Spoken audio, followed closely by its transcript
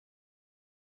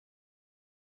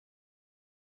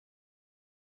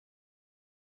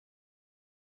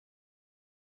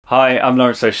Hi, I'm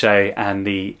Lawrence O'Shea and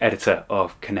the editor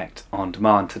of Connect On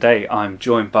Demand. Today I'm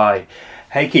joined by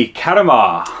Heikki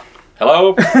Karamaa.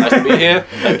 Hello, nice to be here.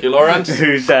 Thank you, Lawrence.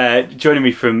 Who's joining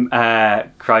me from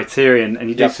Criterion, and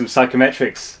you do some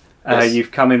psychometrics. Yes.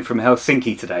 You've come in from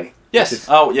Helsinki today. Yes,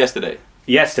 yesterday.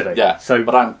 Yesterday? Yeah, So,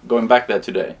 but I'm going back there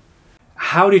today.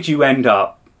 how did you end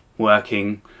up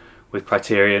working with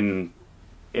Criterion,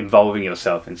 involving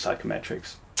yourself in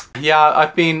psychometrics? Yeah,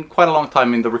 I've been quite a long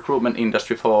time in the recruitment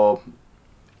industry for,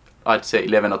 I'd say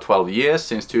 11 or 12 years,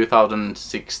 since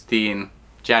 2016,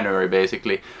 January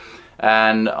basically.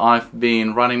 And I've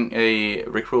been running a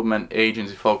recruitment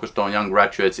agency focused on young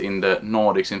graduates in the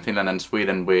Nordics, in Finland and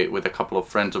Sweden, with a couple of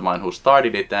friends of mine who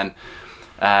started it, and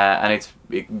it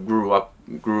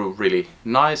grew really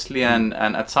nicely, and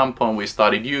at some point we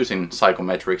started using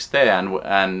psychometrics there,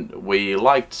 and we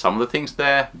liked some of the things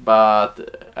there,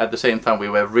 but at the same time we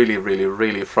were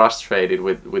really frustrated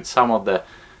with some of the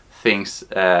things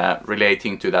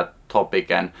relating to that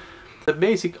topic. And the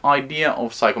basic idea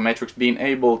of psychometrics, being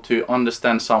able to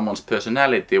understand someone's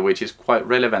personality, which is quite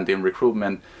relevant in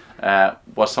recruitment,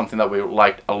 was something that we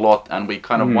liked a lot, and we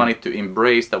kind of wanted to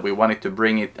embrace that. We wanted to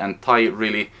bring it and tie it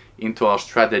really into our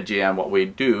strategy and what we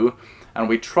do, and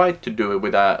we tried to do it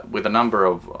with a number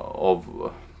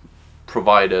of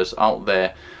providers out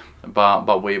there,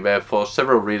 but we were for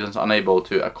several reasons unable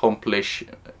to accomplish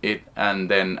it. And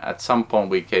then at some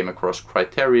point we came across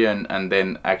Criterion, and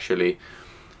then actually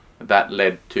that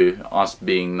led to us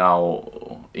being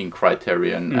now in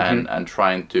Criterion and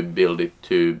trying to build it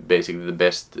to basically the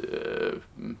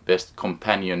best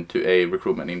companion to a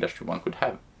recruitment industry one could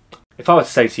have. If I were to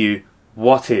say to you,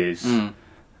 what is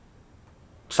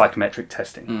psychometric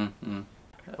testing?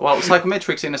 Well,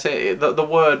 psychometrics, in a say, the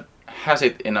word has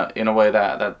it in a way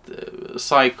that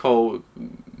psycho,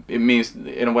 it means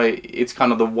in a way it's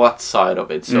kind of the what side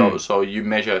of it. So you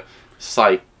measure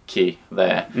psyche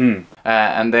there,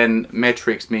 and then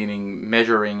metrics meaning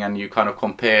measuring, and you kind of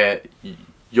compare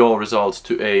your results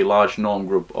to a large norm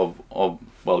group of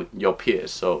well, your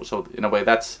peers. So in a way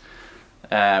that's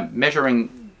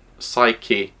measuring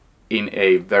psyche in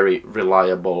a very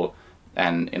reliable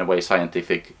and in a way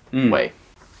scientific way.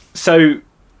 So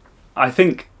I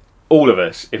think all of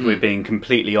us, if we're being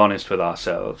completely honest with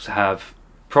ourselves, have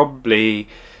probably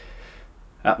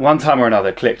at one time or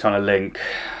another clicked on a link,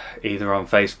 either on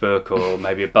Facebook or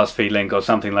maybe a BuzzFeed link or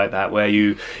something like that, where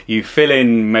you fill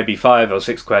in maybe 5 or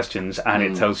 6 questions, and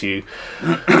it tells you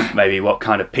maybe what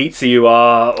kind of pizza you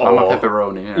are. Or I'm a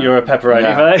pepperoni. Yeah. You're a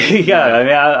pepperoni. Yeah.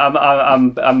 I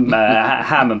mean, I'm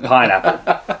ham and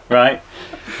pineapple, right?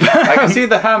 I can see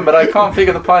the ham, but I can't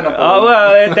figure the pineapple. Oh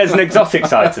well, there's an exotic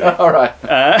side to it. All right.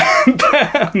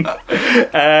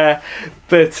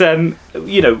 But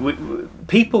you know,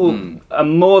 people are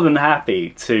more than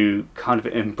happy to kind of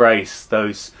embrace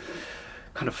those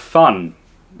kind of fun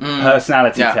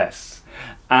personality tests.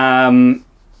 And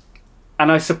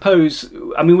I suppose,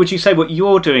 I mean, would you say what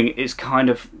you're doing is kind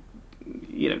of,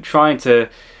 you know, trying to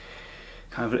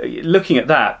kind of looking at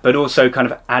that, but also kind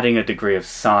of adding a degree of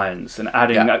science and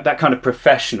adding that kind of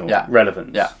professional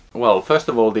relevance? Yeah. Well, first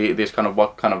of all, these kind of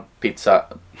what kind of pizza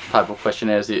type of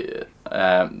questionnaires,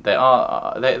 they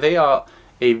are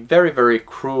a very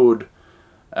crude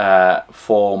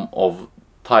form of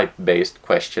type-based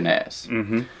questionnaires.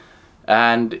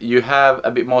 And you have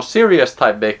a bit more serious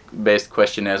type-based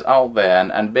questionnaires out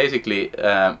there, and basically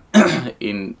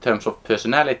in terms of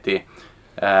personality,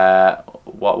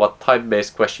 what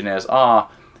type-based questionnaires are,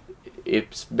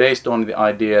 it's based on the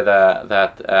idea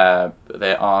that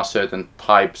there are certain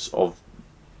types of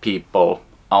people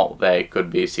out there. It could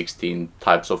be 16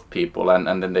 types of people,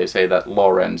 and then they say that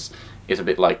Lawrence is a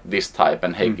bit like this type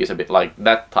and Heikki is a bit like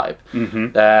that type.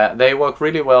 They work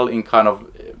really well in kind of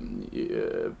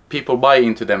people buy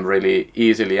into them really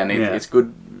easily, and it's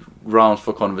good grounds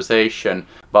for conversation.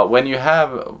 But when you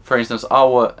have, for instance,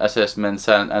 our assessments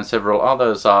and several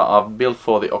others are built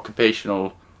for the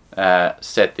occupational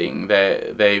setting,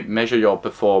 they measure your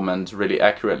performance really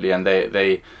accurately, and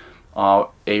they are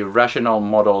a rational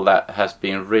model that has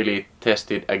been really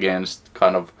tested against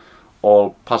kind of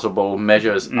all possible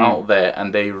measures out there,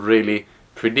 and they really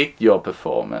predict your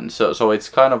performance. So it's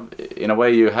kind of, in a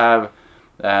way, you have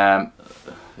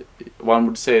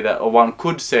one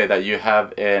could say that you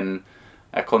have a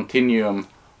continuum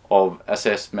of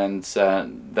assessments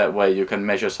that way you can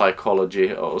measure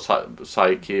psychology or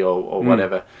psyche or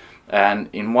whatever. And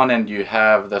in one end you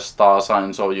have the star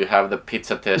signs, or you have the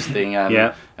pizza testing,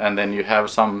 and then you have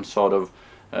some sort of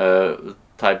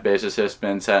type-based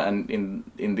assessments, and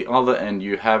in the other end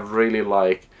you have really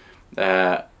like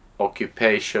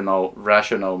occupational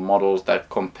rational models that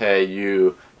compare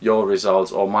you your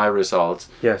results or my results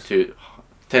Yes. to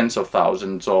tens of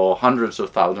thousands or hundreds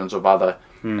of thousands of other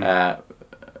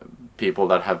people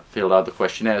that have filled out the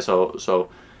questionnaire. So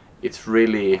it's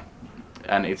really,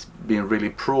 and it's been really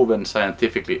proven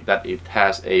scientifically that it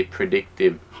has a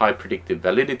high predictive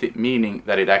validity, meaning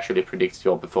that it actually predicts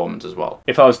your performance as well.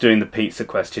 If I was doing the pizza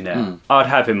questionnaire, I'd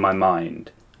have in my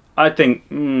mind, I'd think,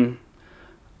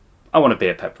 I want to be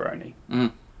a pepperoni.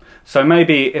 So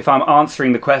maybe if I'm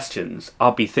answering the questions,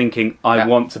 I'll be thinking, I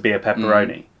want to be a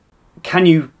pepperoni. Can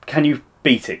you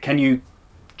beat it? Can you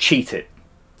cheat it?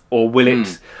 Or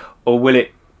will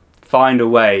it find a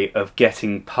way of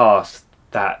getting past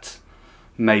that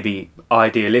maybe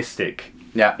idealistic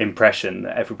impression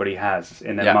that everybody has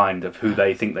in their mind of who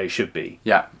they think they should be?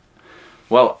 Yeah.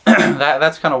 Well,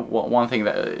 that's kind of one thing,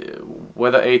 that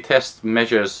whether a test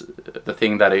measures the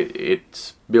thing that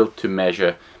it's built to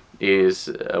measure is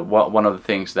one of the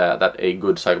things that a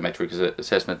good psychometric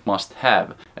assessment must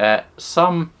have.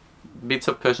 Some bits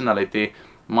of personality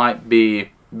might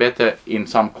be better in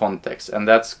some contexts, and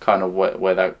that's kind of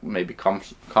where that maybe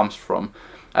comes from.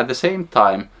 At the same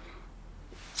time,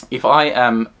 if I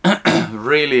am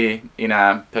really in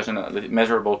a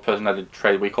measurable personality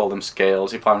trait, we call them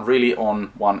scales, if I'm really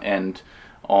on one end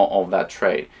of that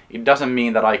trait, it doesn't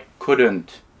mean that I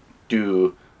couldn't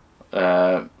do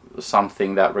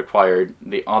something that required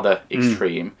the other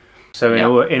extreme. So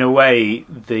in a way,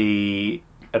 the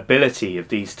ability of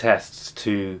these tests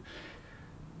to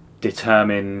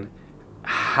determine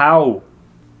how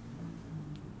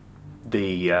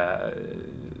the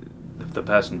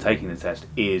person taking the test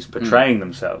is portraying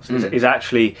themselves is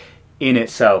actually in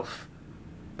itself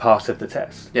part of the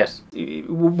test. Yes.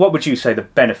 What would you say the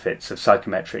benefits of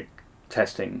psychometric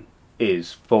testing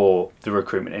is for the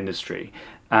recruitment industry,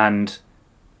 and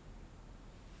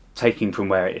taking from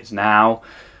where it is now,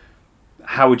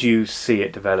 how would you see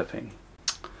it developing?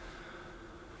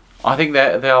 I think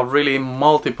that there are really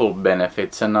multiple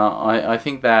benefits, and I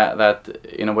think that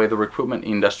in a way the recruitment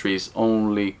industry is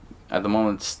only at the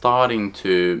moment starting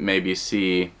to maybe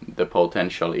see the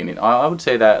potential in it. I would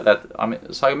say that I mean,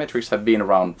 psychometrics have been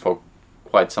around for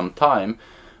quite some time,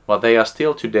 but they are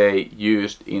still today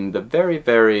used in the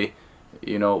very,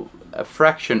 a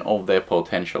fraction of their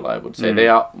potential, I would say. They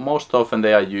are most often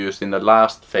used in the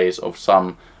last phase of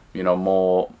some,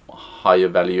 more higher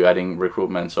value adding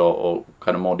recruitments or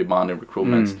kind of more demanding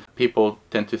recruitments. People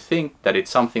tend to think that it's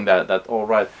something that all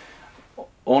right,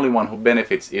 only one who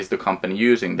benefits is the company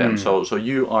using them. So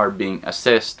you are being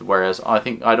assessed, whereas I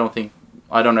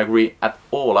don't agree at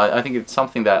all. I think it's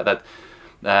something that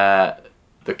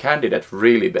the candidate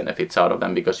really benefits out of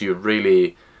them, because you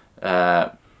really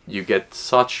you get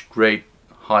such great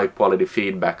high quality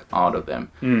feedback out of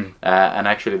them, and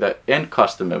actually the end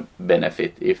customer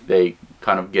benefit if they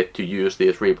kind of get to use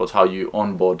these reports, how you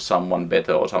onboard someone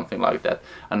better or something like that.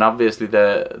 And obviously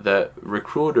the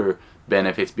recruiter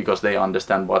benefits because they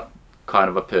understand what kind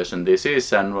of a person this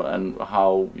is, and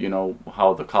how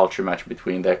how the culture match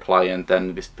between their client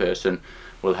and this person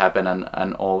will happen,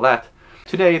 and all that.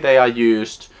 Today they are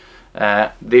used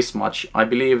this much. I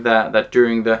believe that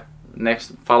during the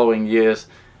next following years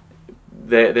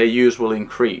their use will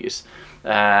increase,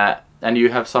 and you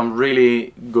have some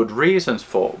really good reasons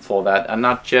for that, and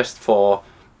not just for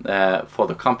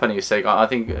the company's sake. I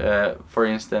think for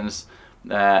instance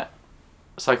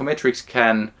psychometrics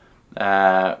can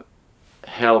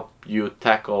help you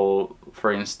tackle,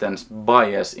 for instance,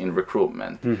 bias in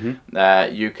recruitment.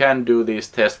 You can do these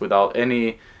tests without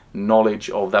any knowledge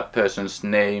of that person's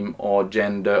name or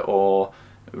gender or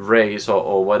race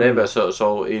or whatever.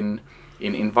 So in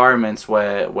environments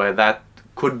where that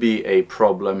could be a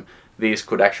problem, these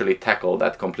could actually tackle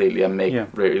that completely and make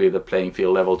really the playing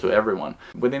field level to everyone.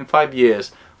 Within 5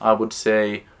 years, I would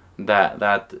say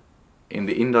that in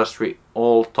the industry,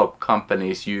 all top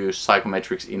companies use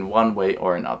psychometrics in one way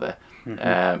or another,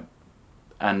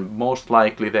 and most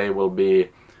likely they will be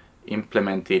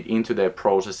implemented into their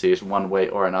processes one way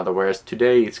or another. Whereas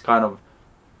today, it's kind of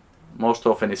most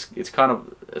often it's kind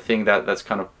of a thing that's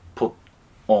kind of put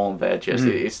on there. Just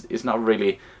it's not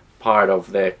really part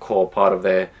of their core, part of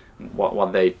their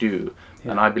what they do.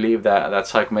 And I believe that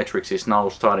psychometrics is now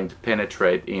starting to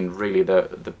penetrate in really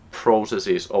the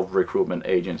processes of recruitment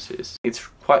agencies. It's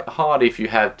quite hard if you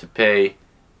have to pay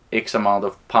X amount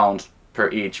of pounds per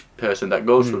each person that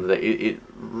goes through that. It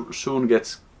soon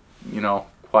gets,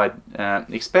 quite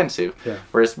expensive.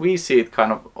 Whereas we see it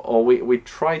kind of, or we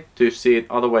try to see it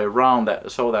other way around,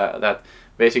 that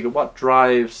basically what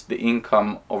drives the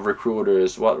income of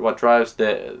recruiters, what drives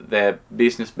their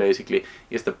business basically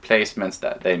is the placements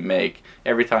that they make.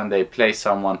 Every time they place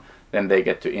someone, then they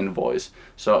get to invoice.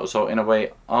 So in a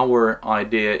way, our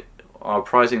idea, our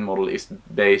pricing model is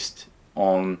based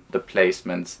on the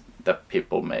placements that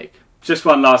people make. Just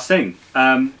one last thing.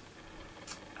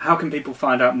 How can people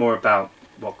find out more about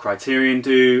what Criterion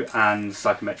do and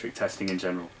psychometric testing in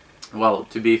general? Well,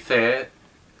 to be fair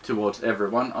towards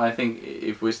everyone, I think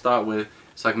if we start with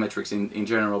psychometrics in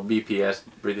general, BPS,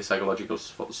 British Psychological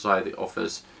Society,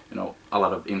 offers a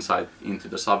lot of insight into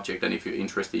the subject, and if you're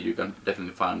interested, you can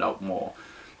definitely find out more.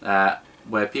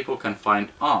 Where people can find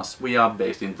us, we are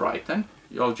based in Brighton.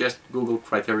 You'll just Google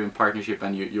Criterion Partnership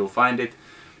and you'll find it.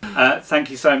 Thank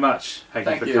you so much,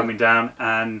 Heikki, for you. coming down,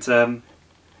 and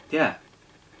yeah,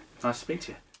 nice to speak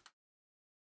to you.